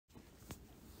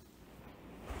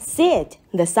Sid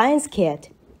the Science Kid.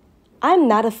 I'm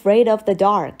not afraid of the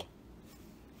dark.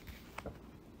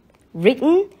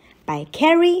 Written by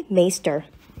Cari Meister.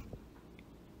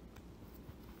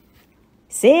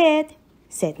 Sid,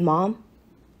 said Mom.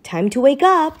 Time to wake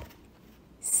up.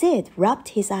 Sid rubbed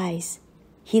his eyes.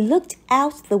 He looked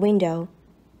out the window.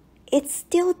 It's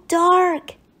still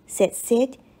dark, said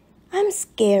Sid. I'm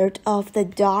scared of the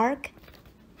dark.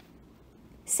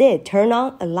 Sid turned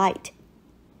on a light.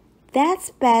 That's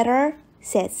better,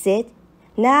 said Sid.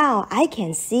 Now I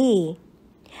can see.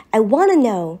 I want to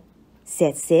know,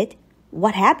 said Sid,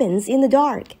 what happens in the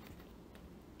dark.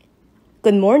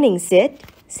 Good morning, Sid,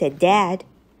 said Dad.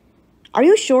 Are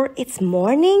you sure it's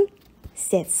morning?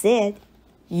 Said Sid.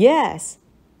 Yes,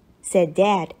 said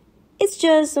Dad. It's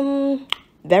just,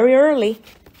 very early.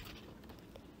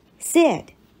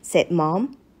 Sid, said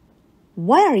Mom.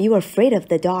 Why are you afraid of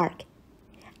the dark?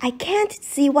 I can't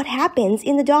see what happens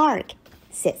in the dark,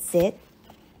 said Sid.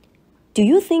 Do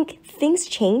you think things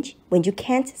change when you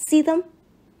can't see them?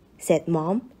 Said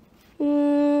Mom.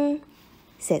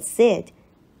 Said Sid.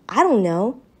 I don't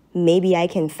know. Maybe I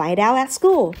can find out at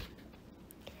school.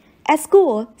 At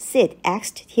school, Sid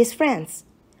asked his friends,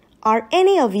 Are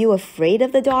any of you afraid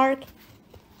of the dark?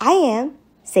 I am,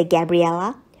 said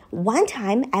Gabriella. One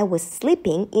time I was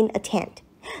sleeping in a tent.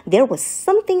 There was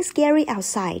something scary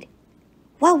outside.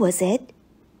 What was it?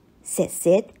 Said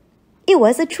Sid. It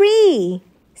was a tree,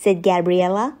 said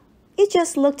Gabriella. It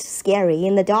just looked scary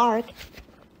in the dark.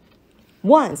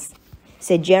 Once,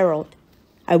 said Gerald,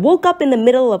 I woke up in the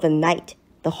middle of the night.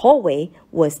 The hallway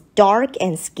was dark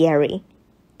and scary.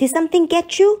 Did something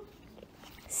get you?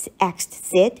 Asked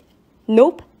Sid.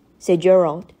 Nope, said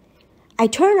Gerald. I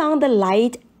turned on the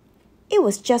light. It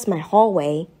was just my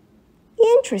hallway.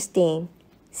 Interesting,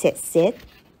 said Sid.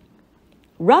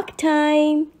 Rock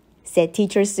time, said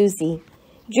Teacher Susie.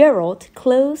 Gerald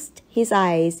closed his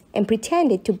eyes and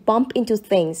pretended to bump into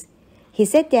things. He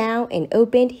sat down and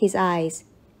opened his eyes.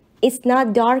 It's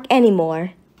not dark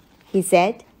anymore, he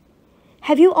said.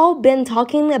 Have you all been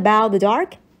talking about the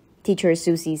dark? Teacher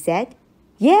Susie said.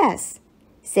 Yes,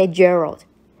 said Gerald.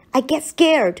 I get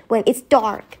scared when it's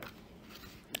dark.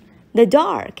 The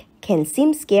dark can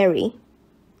seem scary,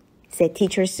 said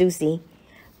Teacher Susie.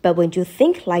 But when you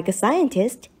think like a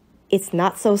scientist, it's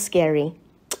not so scary.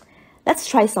 Let's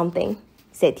try something,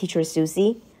 said Teacher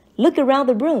Susie. Look around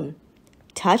the room.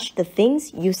 Touch the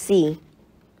things you see.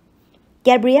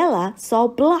 Gabriella saw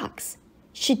blocks.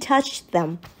 She touched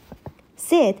them.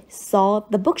 Sid saw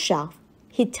the bookshelf.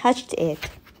 He touched it.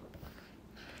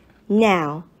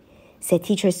 Now, said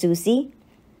Teacher Susie,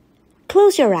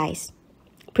 close your eyes.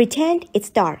 Pretend it's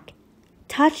dark.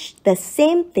 Touch the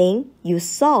same thing you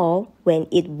saw when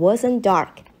it wasn't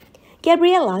dark.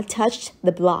 Gabriella touched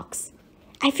the blocks.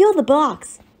 I feel the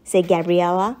blocks, said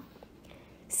Gabriella.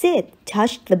 Sid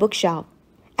touched the bookshelf.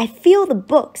 I feel the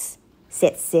books,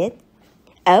 said Sid.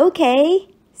 Okay,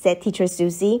 said Teacher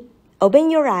Susie.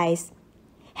 Open your eyes.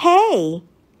 Hey,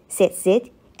 said Sid.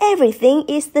 Everything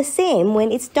is the same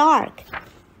when it's dark.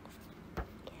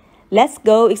 Let's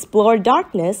go explore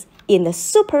darkness in the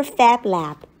Super Fab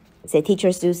Lab, said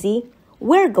Teacher Susie.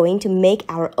 We're going to make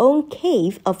our own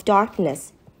cave of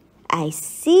darkness. I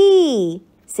see,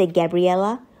 said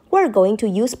Gabriella. We're going to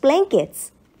use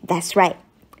blankets. That's right,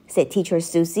 said Teacher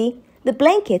Susie. The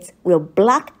blankets will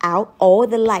block out all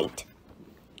the light.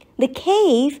 The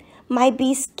cave might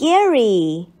be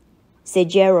scary, said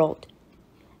Gerald.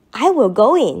 I will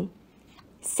go in,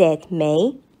 said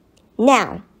May.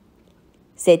 Now,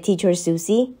 said Teacher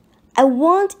Susie, I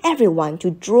want everyone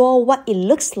to draw what it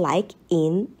looks like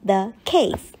in the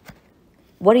cave.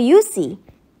 What do you see?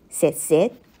 Said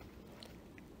Sid.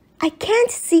 I can't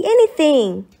see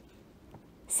anything,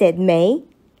 said May.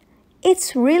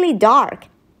 It's really dark.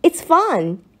 It's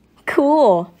fun.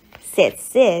 Cool, said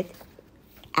Sid.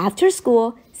 After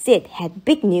school, Sid had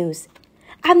big news.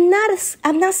 I'm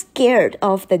not scared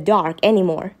of the dark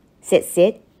anymore, said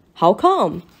Sid. How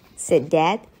come? Said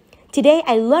Dad. Today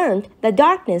I learned that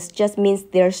darkness just means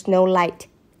there's no light,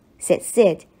 said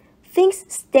Sid. Things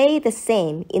stay the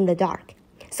same in the dark,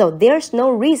 so there's no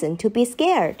reason to be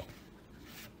scared.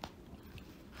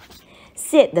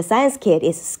 Sid the Science Kid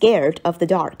is scared of the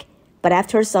dark, but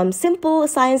after some simple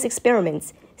science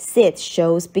experiments, Sid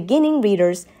shows beginning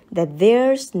readers that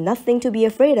there's nothing to be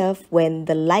afraid of when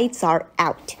the lights are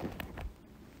out.